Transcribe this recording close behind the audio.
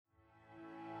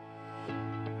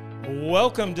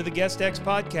Welcome to the Guest X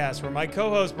podcast, where my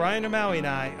co-host Brian Amaui and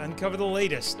I uncover the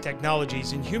latest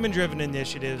technologies and human-driven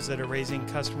initiatives that are raising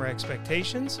customer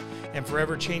expectations and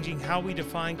forever changing how we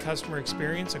define customer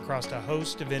experience across a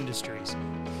host of industries.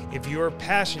 If you are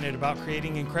passionate about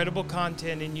creating incredible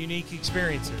content and unique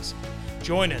experiences,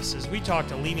 join us as we talk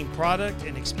to leading product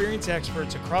and experience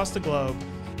experts across the globe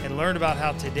and learn about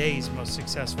how today's most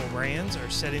successful brands are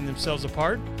setting themselves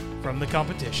apart from the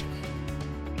competition.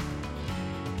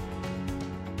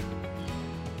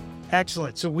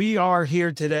 Excellent. So we are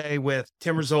here today with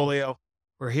Tim Rizzolio.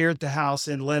 We're here at the house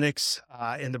in Lenox,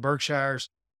 in the Berkshires,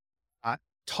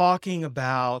 talking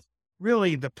about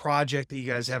really the project that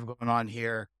you guys have going on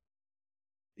here.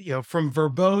 You know, from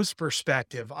Vrbo's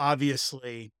perspective,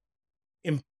 obviously,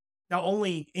 not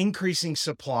only increasing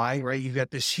supply, right? You've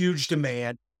got this huge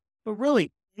demand, but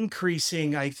really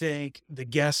increasing, I think, the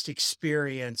guest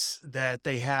experience that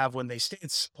they have when they stay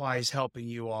at supply is helping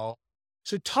you all.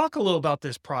 So talk a little about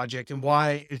this project and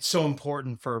why it's so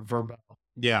important for Vrbo.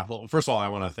 Yeah. Well, first of all, I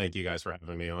want to thank you guys for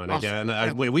having me on Awesome.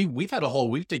 again. We've had a whole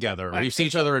week together. We've seen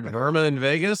each other in Burma and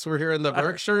Vegas. We're here in the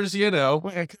Berkshires, you know.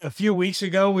 A few weeks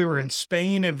ago, we were in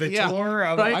Spain and Vitor.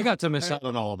 I got to miss out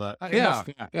on all of that. Yeah.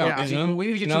 And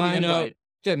we get I know. invite.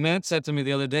 Yeah, Matt said to me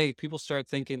the other day, people start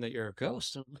thinking that you're a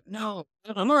ghost. I'm like, no,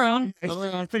 I'm around.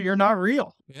 But you're not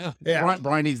real. Yeah.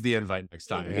 Brian needs the invite next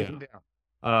time.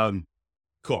 Yeah.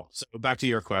 Cool. So back to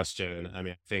your question. I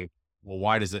mean, I think, well,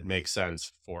 why does it make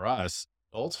sense for us?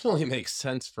 Ultimately, it makes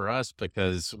sense for us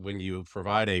because when you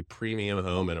provide a premium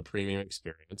home and a premium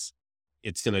experience,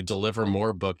 it's going to deliver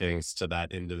more bookings to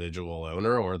that individual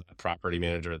owner or the property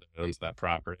manager that owns that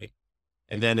property.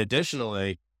 And then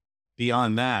additionally,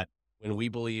 beyond that, when we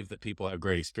believe that people have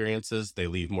great experiences, they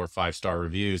leave more 5-star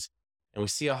reviews, and we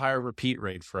see a higher repeat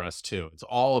rate for us too. It's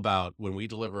all about when we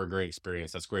deliver a great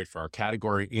experience, that's great for our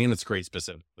category and it's great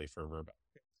specifically for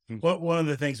Vrbo. One of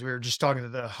the things we were just talking to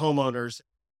the homeowners,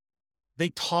 they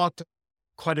talked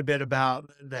quite a bit about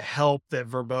the help that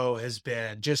Vrbo has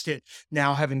been, just it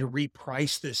now having to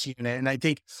reprice this unit. And I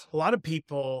think a lot of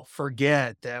people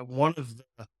forget that one of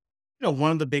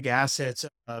the big assets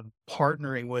of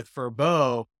partnering with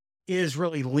Vrbo is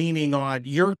really leaning on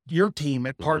your team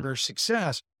at Partner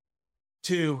Success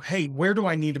to, hey, where do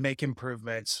I need to make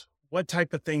improvements? What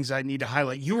type of things I need to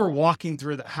highlight? You were walking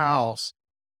through the house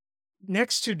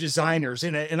next to designers.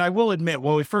 And I will admit,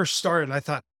 when we first started, I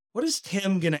thought, what is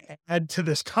Tim going to add to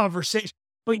this conversation?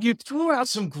 But you threw out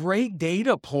some great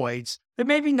data points that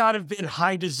maybe not have been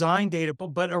high design data,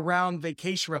 but around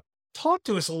vacation. Talk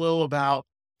to us a little about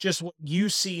just what you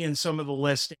see in some of the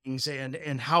listings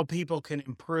and how people can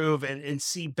improve and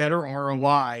see better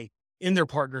ROI in their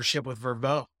partnership with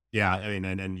Vrbo. Yeah, I mean,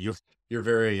 and you're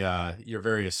very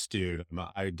astute.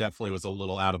 I definitely was a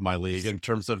little out of my league in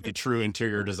terms of the true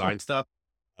interior design stuff,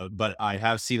 but I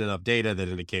have seen enough data that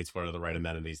indicates what are the right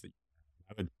amenities that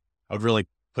I would really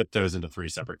put those into 3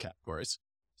 separate categories.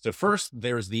 So first,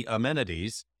 there's the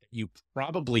amenities that you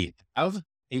probably have,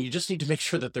 and you just need to make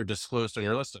sure that they're disclosed on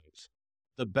your listings.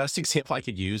 The best example I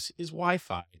could use is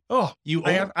Wi-Fi. Oh,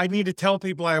 I need to tell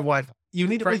people I have Wi-Fi. You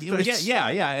need to, right,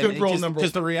 yeah. Good rule number one.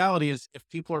 Because the reality is, if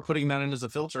people are putting that in as a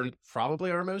filter,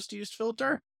 probably our most used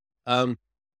filter,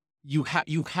 you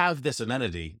have this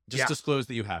amenity. Just disclose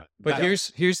that you have it. But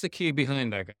here's the key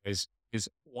behind that, guys, is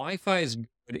Wi-Fi is good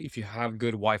if you have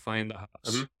good Wi-Fi in the house.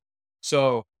 Mm-hmm.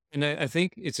 So, and I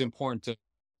think it's important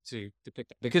to pick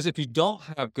that, because if you don't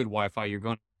have good Wi-Fi, you're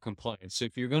going to complain. So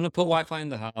if you're going to put Wi-Fi in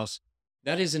the house,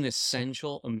 that is an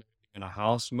essential amenity in a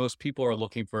house. Most people are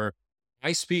looking for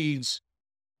high speeds,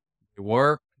 they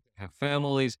work, they have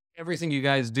families. Everything you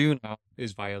guys do now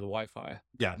is via the Wi-Fi.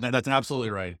 Yeah, that's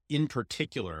absolutely right. In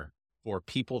particular, for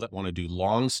people that want to do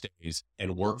long stays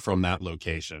and work from that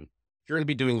location. If you're going to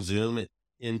be doing Zoom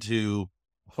into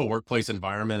a workplace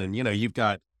environment and, you've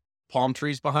got palm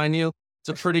trees behind you, it's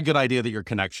a pretty good idea that your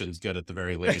connection's good at the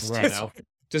very least, Right.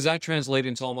 Does that translate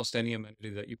into almost any amenity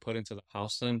that you put into the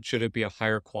house then? Should it be a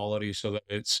higher quality so that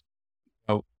it's,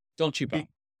 don't cheap out?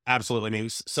 Absolutely. I mean,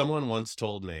 someone once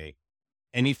told me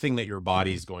anything that your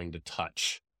body's going to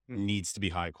touch needs to be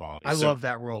high quality. I love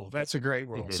that rule. That's a great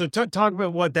rule. So talk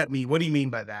about what that means. What do you mean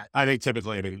by that? I think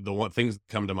typically, the one things that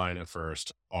come to mind at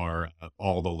first are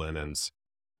all the linens,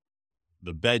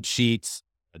 the bed sheets,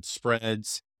 bed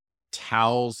spreads,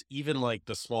 towels, even like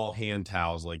the small hand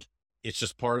towels. Like it's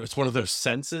one of those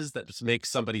senses that just makes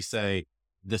somebody say,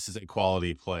 this is a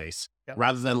quality place. Yep.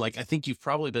 Rather than like, I think you've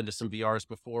probably been to some VRs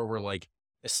before where like,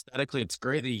 aesthetically, it's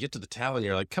great that you get to the towel and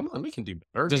you're like, come on, we can do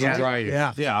better. Doesn't dry you.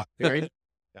 Yeah. Right?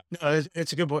 No,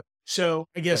 it's a good point. So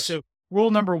I guess,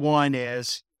 rule number one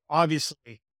is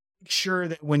obviously make sure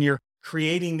that when you're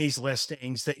creating these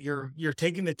listings, that you're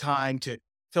taking the time to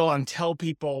fill out and tell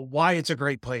people why it's a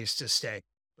great place to stay.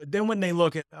 But then when they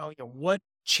look at, oh, what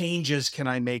changes can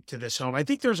I make to this home? I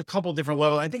think there's a couple different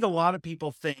levels. I think a lot of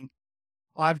people think,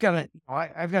 oh, I've got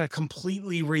to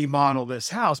completely remodel this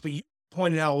house. But you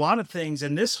pointed out a lot of things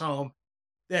in this home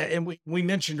that, and we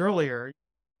mentioned earlier, it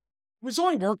was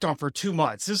only worked on for 2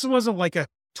 months. This wasn't like a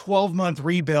 12-month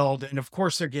rebuild. And of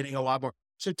course, they're getting a lot more.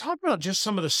 So talk about just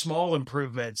some of the small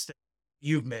improvements that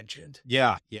you've mentioned.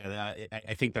 Yeah. Yeah.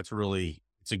 I think it's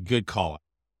a good call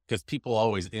because people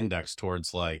always index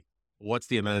towards like, what's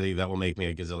the amenity that will make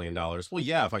me $1 gazillion? Well,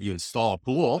 yeah, if you install a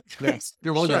pool, Yes.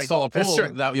 you're willing to Right. install a That's pool, true.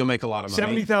 that you'll make a lot of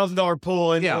money. $70,000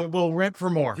 pool, and Yeah. we'll rent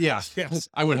for more. Yeah. Yes.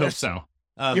 I would hope Yes. so.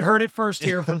 You heard it first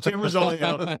here from Tim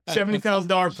Rosolio.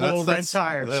 $70,000 pool, rent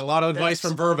tires. A lot of advice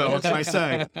from Verbo. What can I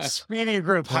say? Media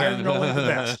Group, hiring only the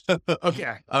best.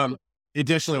 Okay.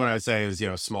 Additionally, what I would say is,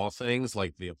 small things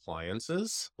like the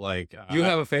appliances, like, You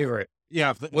have a favorite.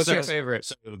 yeah. What's so, your favorite?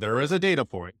 So there is a data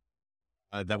point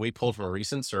that we pulled from a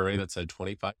recent survey that said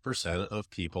 25% of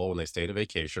people, when they stay at a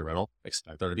vacation rental,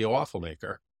 expect there to be a waffle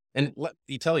maker. And let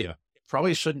me tell you, it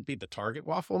probably shouldn't be the Target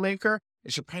waffle maker.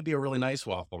 It should probably be a really nice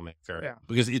waffle maker. Yeah.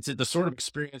 Because it's the sort of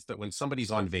experience that when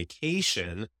somebody's on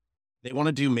vacation, they want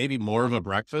to do maybe more of a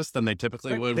breakfast than they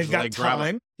typically would. They've got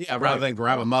time. Rather than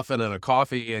grab a muffin and a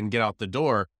coffee and get out the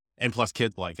door. And plus,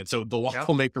 kids like it. So the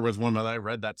waffle maker was one that I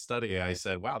read that study. I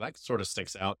said, wow, that sort of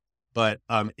sticks out. But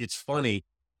it's funny.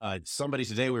 Somebody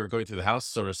today, we were going through the house,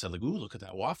 sort of said like, ooh, look at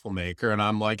that waffle maker. And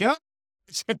I'm like, yeah,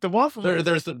 It's at the waffle.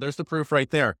 there's the proof right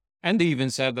there. And they even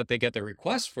said that they get the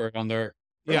request for it on their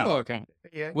Yeah. Verbo account,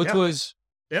 Yeah, which yeah. was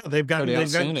They've got pretty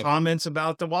outstanding. comments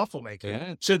about the waffle maker.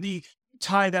 Yeah. So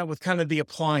tie that with kind of the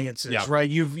appliances, Yeah. right?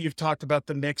 You've talked about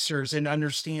the mixers, and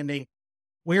understanding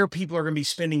where people are going to be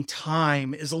spending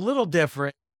time is a little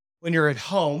different when you're at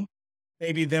home,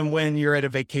 maybe than when you're at a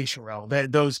vacation rental,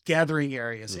 those gathering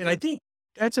areas. And I think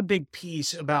that's a big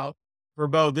piece about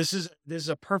Verbo. This is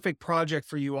a perfect project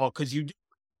for you all, because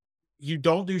you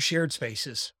don't do shared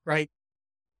spaces, right?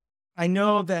 I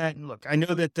know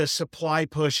that the supply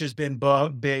push has been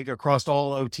big across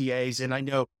all OTAs, and I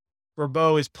know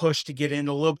Verbo is pushed to get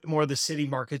into a little bit more of the city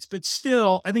markets, but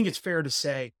still, I think it's fair to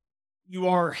say you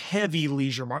are heavy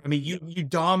leisure market. I mean, you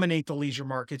dominate the leisure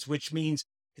markets, which means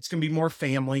it's going to be more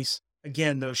families.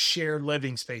 Again, those shared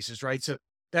living spaces, right? So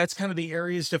that's kind of the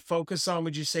areas to focus on,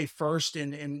 would you say, first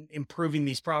in improving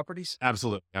these properties?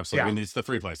 Absolutely. Yeah. I mean, it's the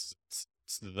three places.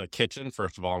 It's the kitchen,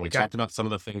 first of all. And we talked about some of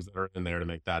the things that are in there to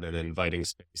make that an inviting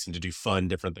space and to do fun,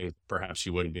 different things perhaps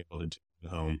you wouldn't be able to do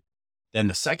at home. Then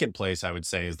the second place I would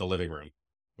say is the living room.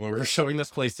 When we were showing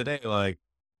this place today, like,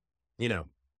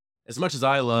 as much as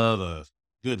I love a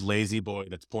good lazy boy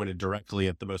that's pointed directly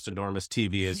at the most enormous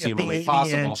TV as humanly 80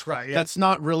 possible, inch, right? Yeah. that's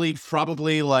not really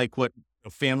probably like what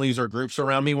families or groups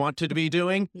around me want to be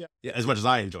doing. Yeah. As much as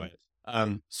I enjoy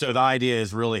it. So the idea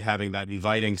is really having that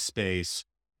inviting space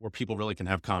where people really can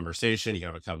have conversation. You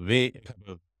have a cup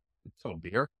of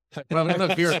beer. Well,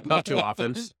 not beer, not too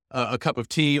often. A cup of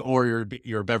tea or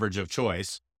your beverage of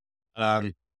choice.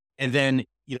 And then,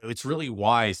 it's really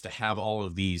wise to have all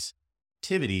of these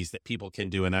activities that people can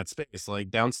do in that space. Like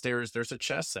downstairs, there's a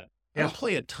chess set. I don't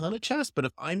play a ton of chess, but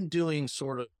if I'm doing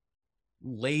sort of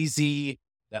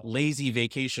that lazy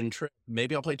vacation trip,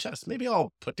 maybe I'll play chess. Maybe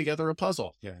I'll put together a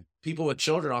puzzle. Yeah. People with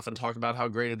children often talk about how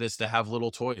great it is to have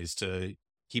little toys to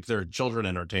keep their children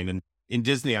entertained. And in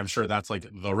Disney, I'm sure that's like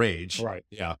the rage. right.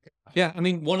 Yeah. Yeah. I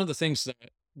mean, one of the things that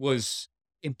was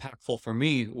impactful for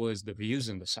me was the views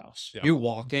in this house. Yeah. You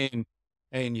walk in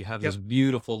and you have this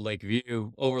beautiful lake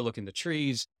view overlooking the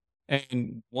trees.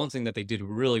 And one thing that they did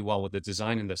really well with the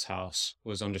design in this house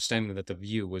was understanding that the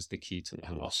view was the key to the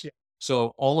house. Yeah.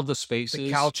 So all of the spaces, The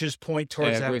couches point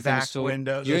towards that everything. back So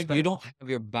window. you don't have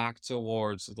your back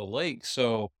towards the lake.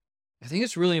 So I think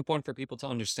it's really important for people to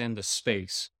understand the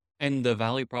space and the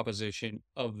value proposition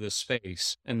of the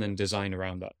space and then design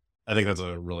around that. I think that's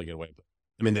a really good way.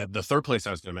 I mean, the third place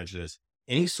I was going to mention is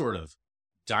any sort of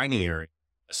dining area,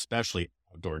 especially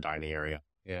outdoor dining area.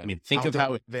 Yeah. I mean, think of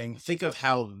how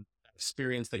the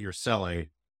experience that you're selling,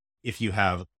 if you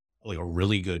have like a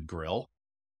really good grill,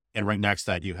 and right next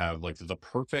to that you have like the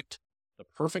perfect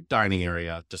dining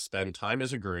area to spend time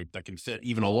as a group that can fit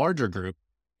even a larger group.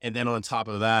 And then on top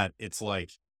of that, it's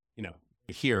like,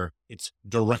 here it's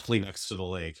directly next to the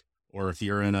lake, or if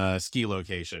you're in a ski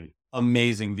location,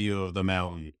 amazing view of the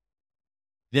mountain.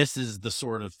 This is the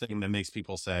sort of thing that makes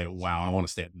people say, wow, I want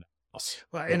to stay at the house.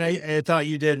 Well, and I thought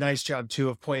you did a nice job too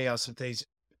of pointing out some things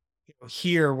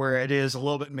here where it is a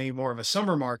little bit maybe more of a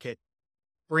summer market,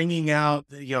 bringing out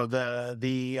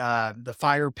the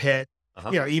fire pit,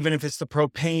 even if it's the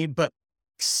propane, but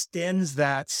extends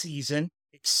that season,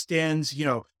 extends,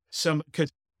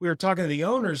 because we were talking to the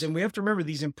owners, and we have to remember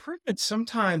these improvements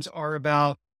sometimes are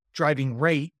about driving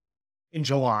rate in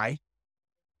July.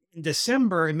 In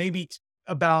December, it may be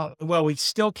about, well, we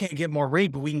still can't get more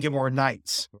rate, but we can get more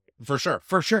nights. For sure.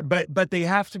 But they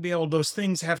have to be able, those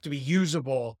things have to be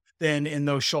usable then in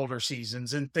those shoulder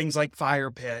seasons, and things like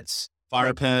fire pits.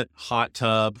 Pit, hot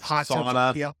tub,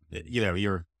 sauna. Yeah.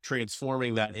 You're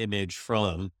transforming that image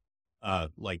from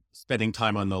like spending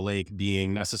time on the lake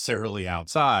being necessarily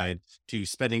outside to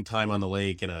spending time on the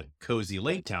lake in a cozy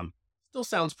lake town. Still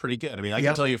sounds pretty good. I mean, I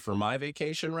can tell you for my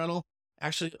vacation rental,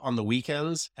 actually on the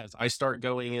weekends, as I start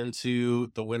going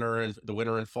into the winter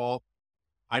and fall,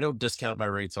 I don't discount my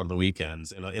rates on the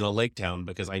weekends in a lake town,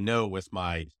 because I know with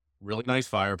my really nice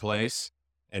fireplace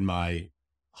and my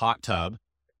hot tub,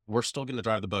 we're still going to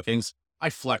drive the bookings. I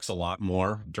flex a lot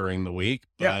more during the week,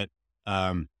 but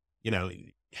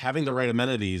having the right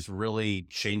amenities really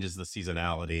changes the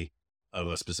seasonality of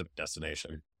a specific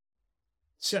destination.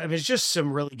 So I mean, it's just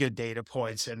some really good data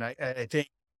points. And I think,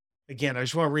 again, I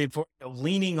just want to reinforce,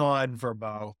 leaning on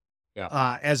Vrbo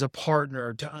as a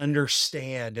partner to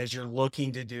understand as you're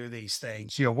looking to do these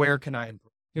things, where can I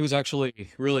improve? It was actually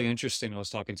really interesting. I was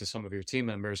talking to some of your team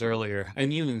members earlier,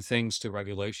 and even things to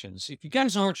regulations. If you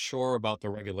guys aren't sure about the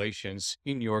regulations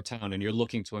in your town and you're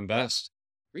looking to invest,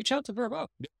 reach out to Vrbo.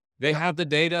 They have the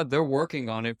data. They're working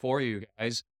on it for you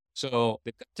guys. So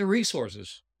they've got the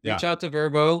resources. Reach out to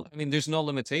Vrbo. I mean, there's no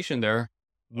limitation there.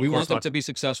 We want them to be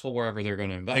successful wherever they're going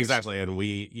to invest. Exactly. And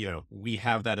we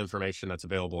have that information that's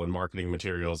available in marketing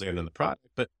materials and in the product,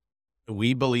 but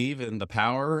we believe in the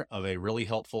power of a really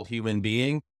helpful human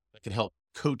being that can help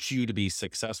coach you to be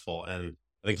successful. And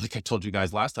I think, like I told you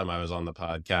guys last time I was on the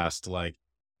podcast, like,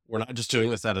 we're not just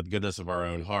doing this out of the goodness of our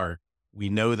own heart. We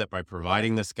know that by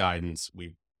providing this guidance,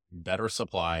 we better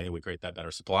supply, and we create that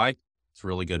better supply. It's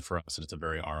really good for us, and it's a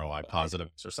very ROI positive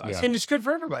exercise. And it's good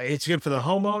for everybody. It's good for the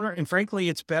homeowner, and frankly,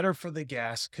 it's better for the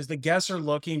guests, because the guests are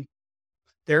looking,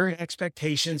 their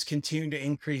expectations continue to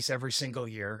increase every single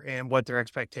year, and what their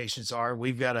expectations are.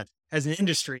 We've got to, as an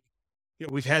industry,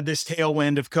 we've had this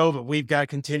tailwind of COVID. We've got to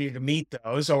continue to meet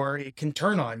those, or it can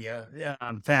turn on you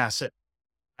fast.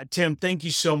 Tim, thank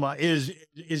you so much. It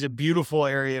is a beautiful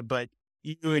area, but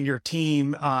you and your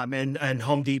team and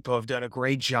Home Depot have done a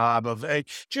great job of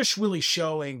just really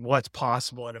showing what's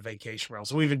possible in a vacation rental.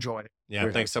 So we've enjoyed it. Yeah,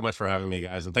 thanks so much for having me,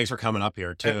 guys. And thanks for coming up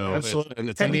here, too. Absolutely. And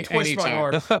it's twist my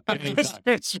heart.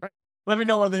 Let me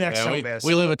know what the next time is.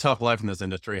 We live a tough life in this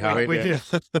industry. We do.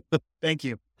 Thank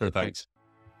you. Sure, thanks.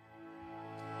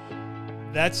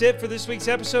 That's it for this week's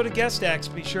episode of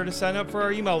GuestX. Be sure to sign up for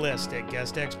our email list at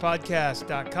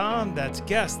guestxpodcast.com. That's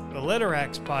guest, the letter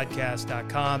X,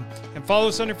 podcast.com. And follow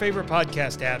us on your favorite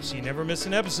podcast apps so you never miss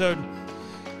an episode.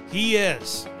 He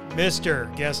is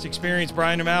Mr. Guest Experience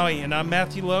Brian O'Malley, and I'm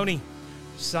Matthew Loney,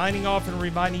 signing off and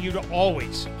reminding you to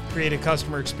always create a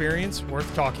customer experience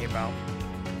worth talking about.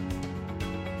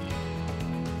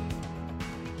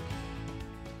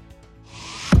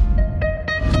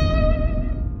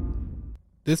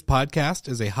 This podcast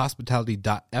is a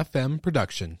Hospitality.fm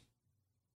production.